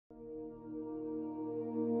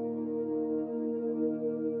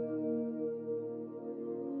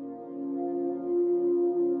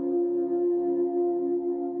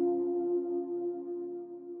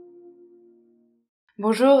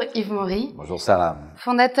Bonjour Yves Moury. Bonjour Sara.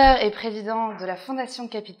 Fondateur et président de la Fondation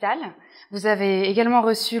Capital. Vous avez également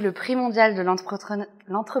reçu le prix mondial de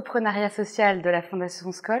l'entrepreneuriat social de la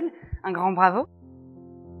Fondation SCOL. Un grand bravo.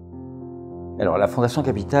 Alors la Fondation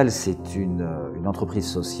Capital, c'est une entreprise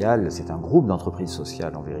sociale, c'est un groupe d'entreprises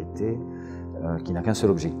sociales en vérité, qui n'a qu'un seul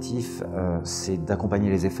objectif, c'est d'accompagner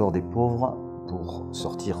les efforts des pauvres pour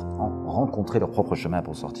rencontrer leur propre chemin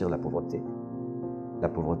pour sortir de la pauvreté. La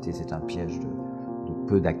pauvreté, c'est un piège de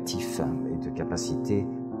peu d'actifs et de capacités.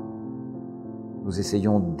 Nous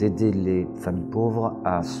essayons d'aider les familles pauvres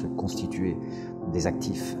à se constituer des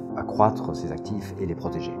actifs, à croître ces actifs et les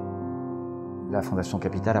protéger. La Fondation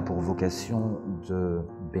Capital a pour vocation de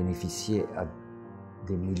bénéficier à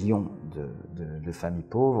des millions de familles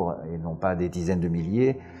pauvres et non pas des dizaines de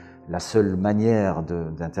milliers. La seule manière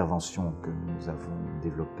d'intervention que nous avons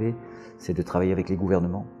développée, c'est de travailler avec les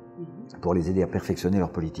gouvernements pour les aider à perfectionner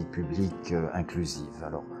leur politique publique inclusive.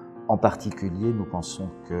 Alors, en particulier, nous pensons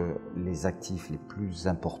que les actifs les plus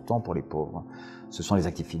importants pour les pauvres, ce sont les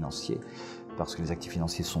actifs financiers, parce que les actifs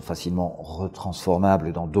financiers sont facilement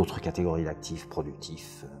retransformables dans d'autres catégories d'actifs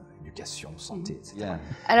productifs, éducation, santé, etc.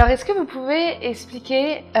 Alors, est-ce que vous pouvez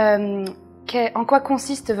expliquer en quoi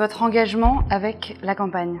consiste votre engagement avec la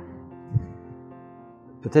campagne ?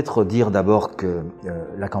 Peut-être dire d'abord que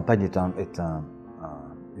la campagne est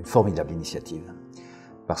une formidable initiative,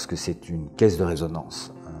 parce que c'est une caisse de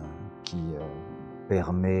résonance qui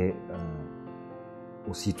permet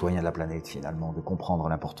aux citoyens de la planète finalement de comprendre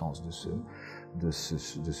l'importance de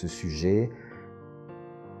ce sujet.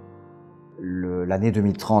 L'année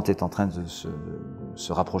 2030 est en train de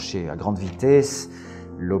se rapprocher à grande vitesse.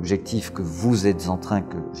 L'objectif que vous êtes en train,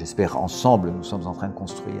 que j'espère ensemble nous sommes en train de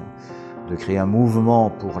construire, de créer un mouvement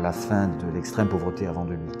pour la fin de l'extrême pauvreté avant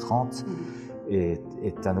 2030,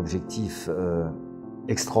 est un objectif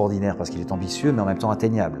extraordinaire parce qu'il est ambitieux mais en même temps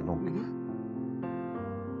atteignable. Donc,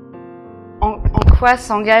 En quoi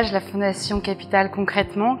s'engage la Fondation Capital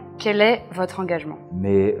concrètement ? Quel est votre engagement ?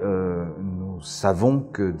 Mais nous savons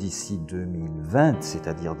que d'ici 2020,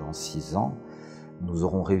 c'est-à-dire dans 6 ans, nous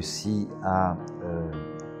aurons réussi à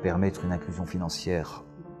permettre une inclusion financière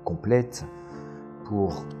complète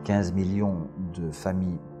pour 15 millions de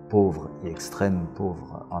familles pauvres et extrêmes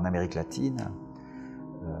pauvres en Amérique latine.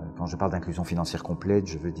 Quand je parle d'inclusion financière complète,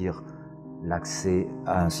 je veux dire l'accès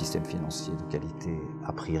à un système financier de qualité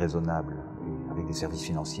à prix raisonnable et avec des services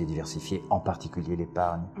financiers diversifiés, en particulier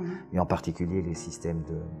l'épargne et en particulier les systèmes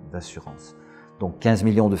d'assurance. Donc 15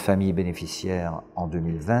 millions de familles bénéficiaires en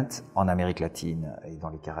 2020 en Amérique latine et dans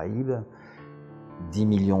les Caraïbes, 10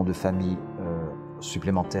 millions de familles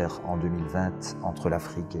supplémentaires en 2020 entre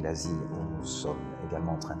l'Afrique et l'Asie où nous sommes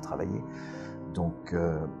également en train de travailler. Donc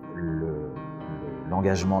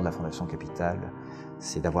l'engagement de la Fondation Capital,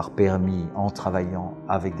 c'est d'avoir permis, en travaillant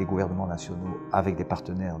avec des gouvernements nationaux, avec des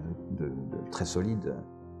partenaires très solides,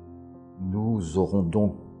 nous aurons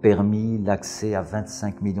donc permis l'accès à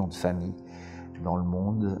 25 millions de familles dans le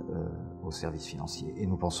monde aux services financiers. Et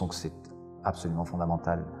nous pensons que c'est absolument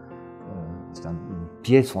fondamental, c'est une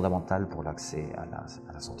pièce fondamentale pour l'accès à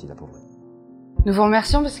la sortie de la pauvreté. Nous vous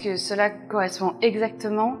remercions parce que cela correspond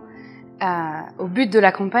exactement au but de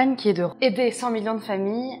la campagne qui est d'aider 100 millions de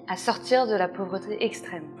familles à sortir de la pauvreté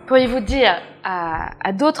extrême. Pourriez-vous dire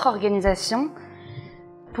à d'autres organisations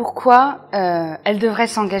pourquoi elles devraient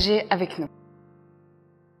s'engager avec nous ?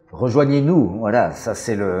 Rejoignez-nous, voilà, ça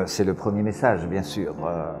c'est le premier message, bien sûr.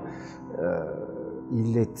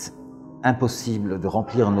 Il est impossible de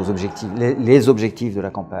remplir nos objectifs, les objectifs de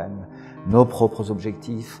la campagne, nos propres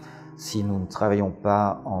objectifs, si nous ne travaillons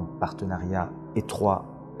pas en partenariat étroit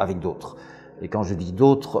avec d'autres. Et quand je dis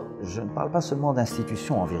d'autres, je ne parle pas seulement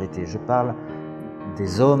d'institutions en vérité, je parle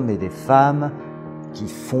des hommes et des femmes qui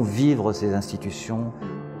font vivre ces institutions,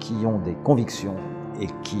 qui ont des convictions et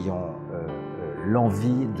qui ont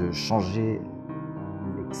l'envie de changer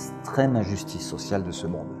l'extrême injustice sociale de ce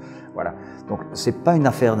monde. Voilà. Donc c'est pas une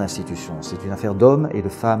affaire d'institution, c'est une affaire d'hommes et de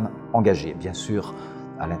femmes engagés, bien sûr,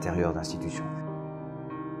 à l'intérieur d'institutions.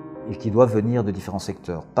 Et qui doivent venir de différents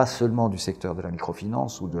secteurs, pas seulement du secteur de la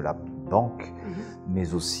microfinance ou de la banque,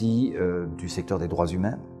 mais aussi du secteur des droits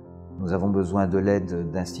humains. Nous avons besoin de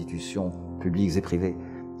l'aide d'institutions publiques et privées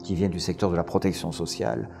qui viennent du secteur de la protection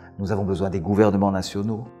sociale. Nous avons besoin des gouvernements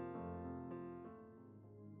nationaux.